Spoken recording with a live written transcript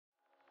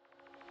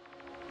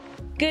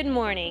Good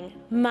morning.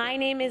 My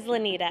name is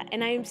Lanita,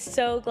 and I am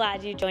so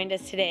glad you joined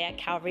us today at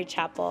Calvary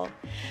Chapel.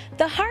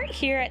 The heart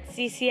here at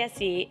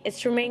CCSE is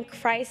to remain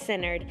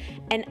Christ-centered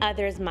and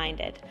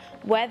others-minded.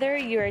 Whether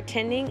you're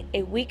attending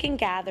a weekend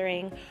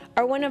gathering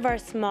or one of our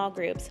small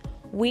groups,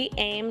 we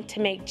aim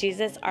to make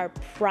Jesus our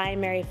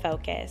primary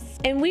focus.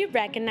 And we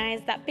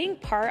recognize that being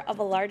part of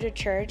a larger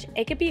church,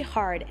 it can be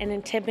hard and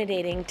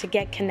intimidating to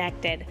get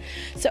connected.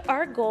 So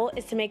our goal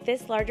is to make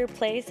this larger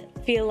place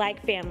feel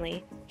like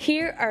family.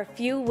 Here are a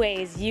few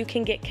ways you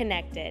can get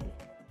connected.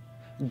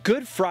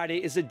 Good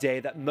Friday is a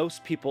day that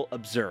most people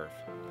observe.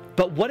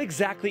 But what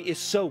exactly is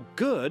so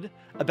good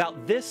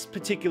about this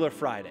particular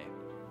Friday?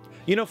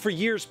 You know, for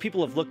years,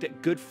 people have looked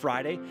at Good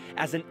Friday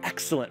as an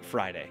excellent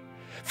Friday.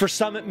 For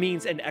some, it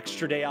means an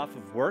extra day off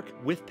of work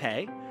with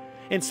pay,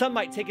 and some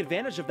might take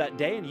advantage of that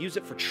day and use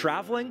it for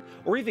traveling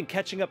or even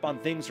catching up on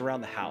things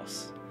around the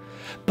house.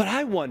 But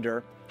I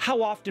wonder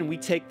how often we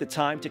take the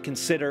time to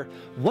consider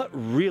what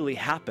really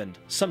happened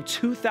some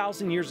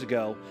 2,000 years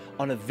ago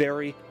on a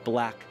very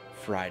Black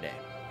Friday.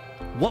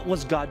 What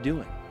was God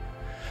doing?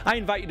 I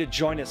invite you to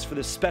join us for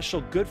this special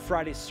Good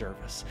Friday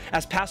service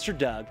as Pastor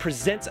Doug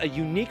presents a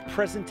unique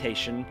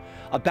presentation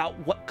about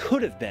what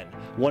could have been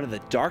one of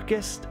the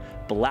darkest,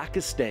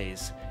 blackest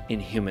days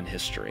in human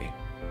history.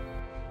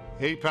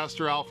 Hey,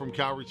 Pastor Al from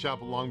Calvary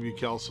Chapel, Longview,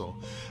 Kelso.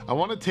 I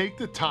want to take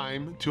the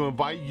time to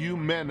invite you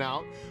men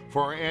out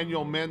for our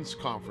annual men's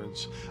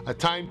conference, a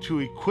time to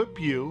equip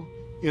you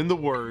in the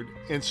Word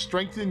and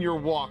strengthen your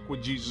walk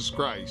with Jesus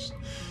Christ.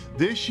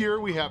 This year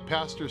we have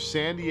Pastor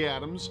Sandy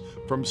Adams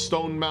from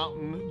Stone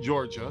Mountain,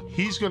 Georgia.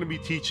 He's going to be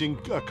teaching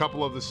a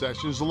couple of the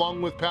sessions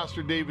along with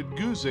Pastor David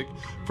Guzik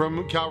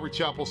from Calvary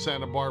Chapel,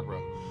 Santa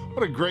Barbara.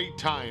 What a great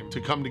time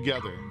to come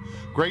together.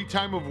 Great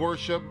time of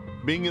worship,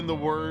 being in the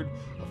Word,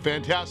 a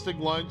fantastic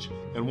lunch,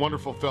 and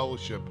wonderful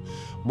fellowship.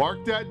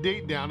 Mark that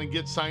date down and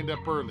get signed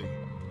up early.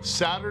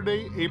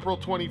 Saturday, April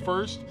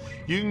 21st,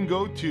 you can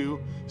go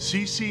to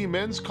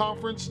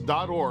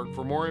ccmensconference.org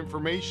for more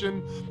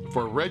information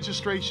for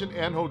registration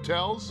and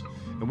hotels,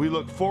 and we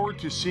look forward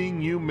to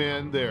seeing you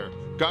men there.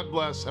 God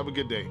bless. Have a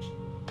good day.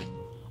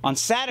 On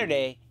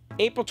Saturday,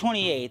 April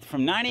 28th,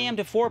 from 9 a.m.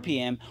 to 4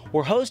 p.m.,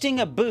 we're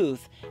hosting a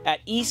booth at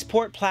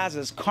Eastport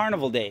Plaza's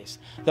Carnival Days.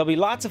 There'll be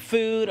lots of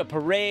food, a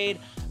parade,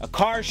 a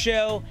car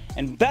show,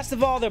 and best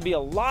of all, there'll be a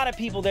lot of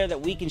people there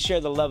that we can share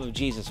the love of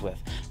Jesus with.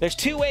 There's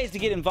two ways to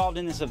get involved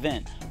in this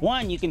event.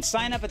 One, you can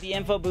sign up at the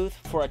info booth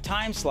for a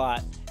time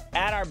slot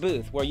at our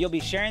booth where you'll be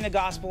sharing the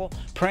gospel,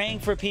 praying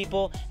for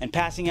people, and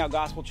passing out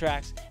gospel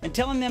tracts and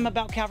telling them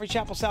about Calvary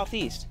Chapel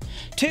Southeast.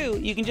 Two,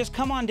 you can just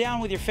come on down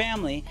with your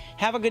family,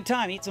 have a good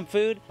time, eat some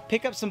food,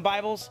 pick up some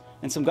Bibles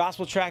and some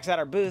gospel tracts at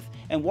our booth,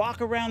 and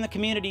walk around the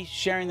community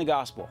sharing the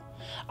gospel.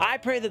 I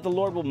pray that the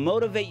Lord will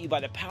motivate you by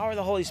the power of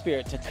the Holy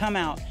Spirit to come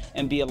out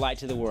and be a light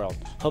to the world.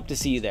 Hope to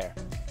see you there.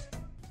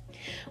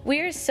 We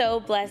are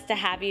so blessed to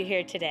have you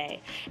here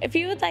today. If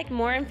you would like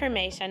more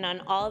information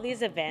on all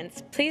these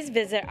events, please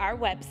visit our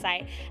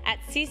website at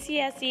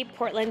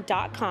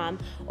ccseportland.com,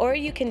 or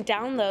you can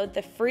download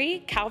the free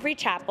Calvary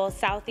Chapel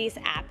Southeast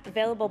app,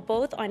 available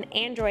both on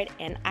Android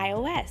and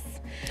iOS.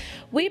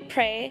 We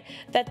pray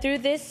that through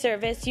this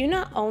service, you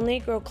not only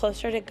grow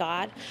closer to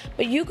God,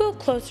 but you go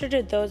closer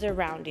to those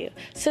around you.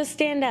 So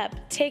stand up,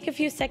 take a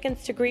few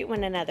seconds to greet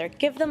one another,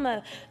 give them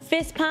a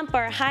fist pump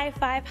or a high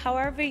five,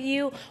 however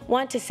you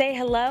want to say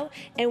hello,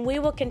 and we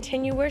will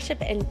continue worship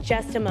in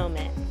just a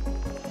moment.